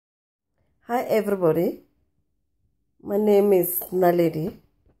Hi everybody, my name is Naledi.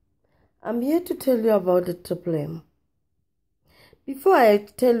 I'm here to tell you about the triple M. Before I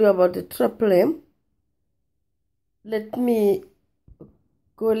tell you about the triple M, let me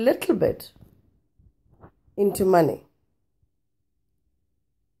go a little bit into money.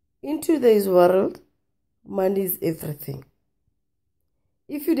 In today's world, money is everything.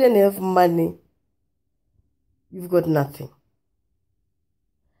 If you don't have money, you've got nothing.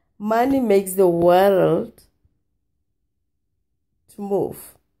 Money makes the world to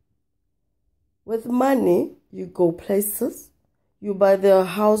move. With money, you go places, you buy the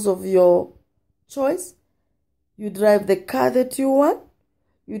house of your choice, you drive the car that you want,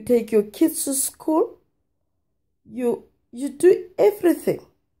 you take your kids to school, you do everything.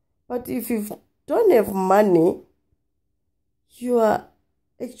 But if you don't have money, you are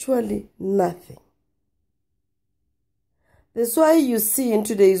actually nothing. That's why you see in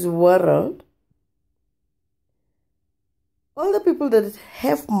today's world, all the people that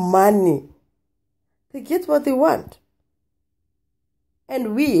have money, they get what they want.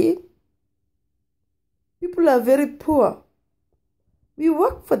 And we, people are very poor. We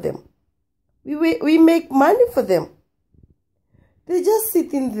work for them. We make money for them. They're just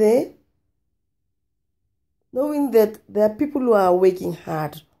sitting there, knowing that there are people who are working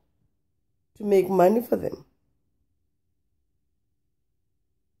hard to make money for them.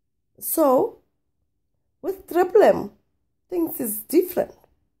 So, with triple M, things is different.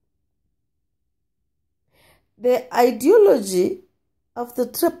 The ideology of the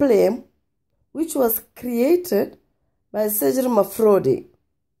triple M, which was created by Sergio Mafrodi,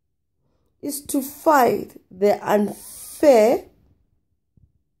 is to fight the unfair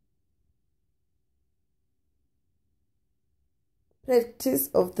practice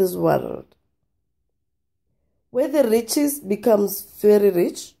of this world, where the richest becomes very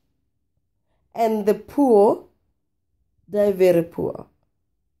rich and the poor die very poor.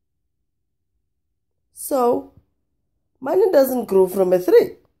 So, money doesn't grow from a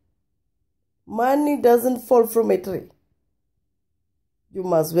tree. Money doesn't fall from a tree. You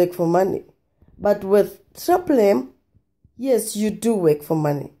must work for money. But with triple M, yes, you do work for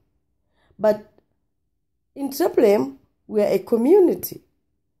money. But in triple M, we are a community.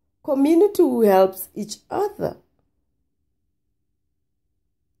 Community who helps each other.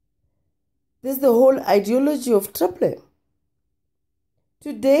 This is the whole ideology of triple M.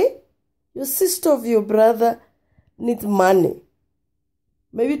 Today, your sister or your brother needs money.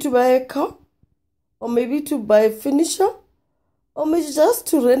 Maybe to buy a car, or maybe to buy a furniture, or maybe just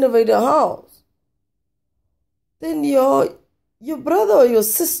to renovate a house. Then your brother or your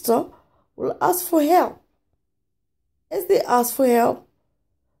sister will ask for help. As they ask for help,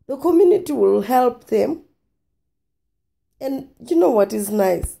 the community will help them. And you know what is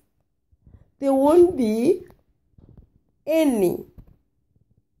nice? There won't be any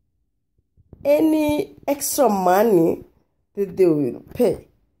extra money that they will pay.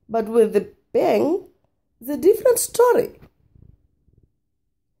 But with the bank, it's a different story.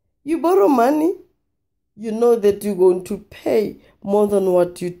 You borrow money, you know that you're going to pay more than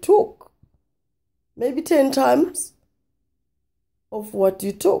what you took. Maybe 10 times of what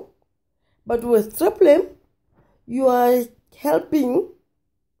you took. But with triple M, you are helping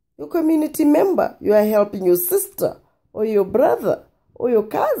your community member. You are helping your sister or your brother or your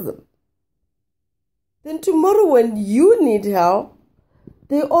cousin. Then tomorrow when you need help,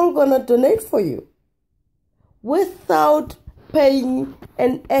 they're all going to donate for you without paying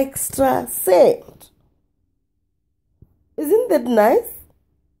an extra cent. Isn't that nice?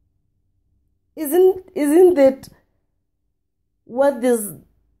 Isn't that what this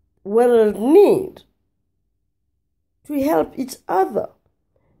world needs? To help each other.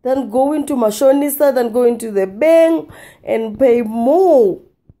 Than go into Mashonisa, than go into the bank and pay more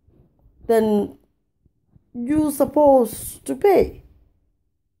than you're supposed to pay.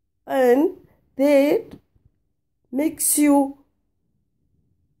 And that makes you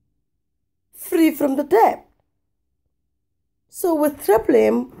free from the debt. So with triple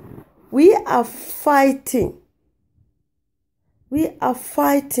M, we are fighting. We are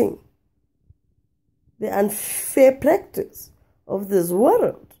fighting the unfair practice of this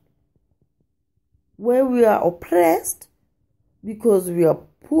world, where we are oppressed because we are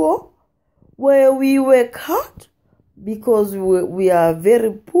poor, where we work hard because we are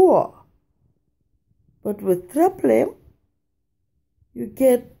very poor. But with triple M, you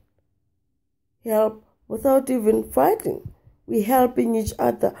get help without even fighting. We're helping each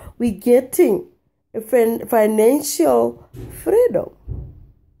other. We're getting a financial freedom.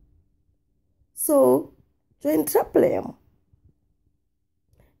 So join triple M.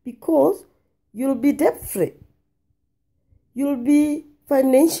 because You'll be debt-free. You'll be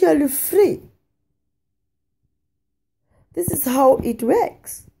financially free. This is how it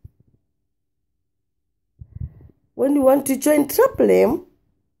works. When you want to join Triple,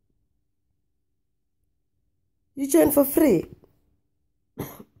 you join for free.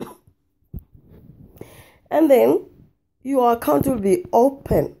 And then your account will be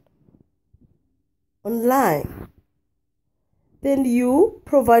open online. Then you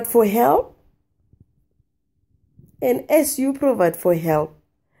provide for help. And as you provide for help,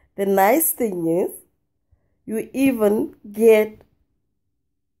 the nice thing is you even get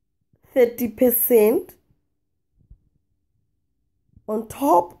 30% on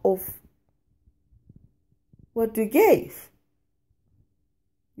top of what you gave.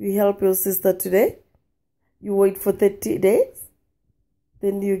 You help your sister today, you wait for 30 days,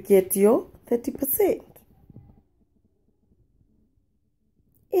 then you get your 30%.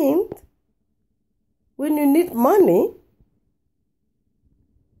 And when you need money,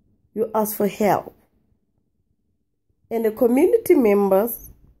 you ask for help. And the community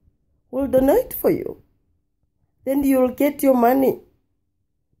members will donate for you. Then you'll get your money.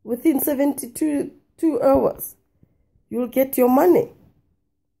 Within 72 hours, you'll get your money.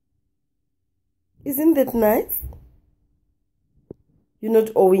 Isn't that nice? You're not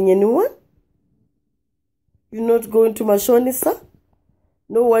owing anyone. You're not going to Mashonisa.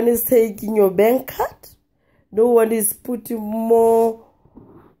 No one is taking your bank card. No one is putting more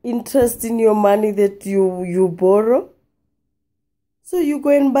interest in your money that you borrow. So you go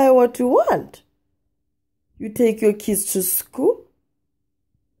and buy what you want. You take your kids to school.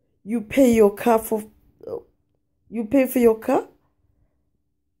 You pay your car for. You pay for your car.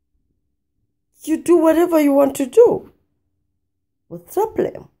 You do whatever you want to do. What's the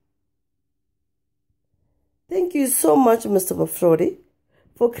problem? Thank you so much, Mr. Mafrodi,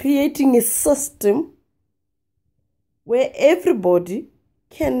 for creating a system where everybody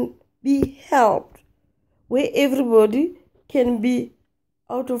can be helped, where everybody can be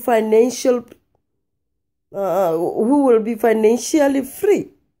out of financial, who will be financially free.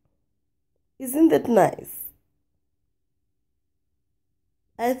 Isn't that nice?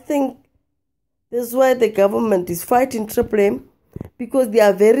 I think that's why the government is fighting Triple, because they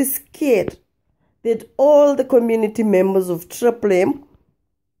are very scared that all the community members of Triple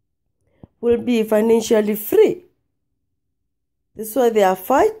will be financially free. That's why they are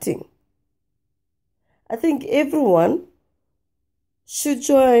fighting. I think everyone should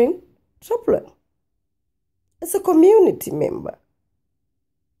join Triple as a community member.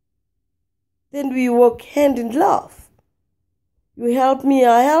 Then we work hand in glove. You help me,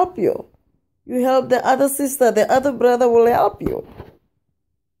 I help you. You help the other sister, the other brother will help you.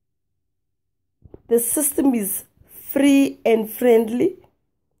 The system is free and friendly,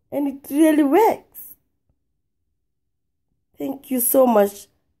 and it really works. Thank you so much,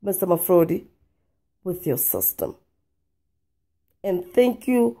 Mr. Mafrodi, with your system. And thank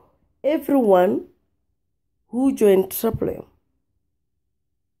you, everyone who joined Triple.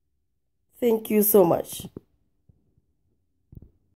 Thank you so much.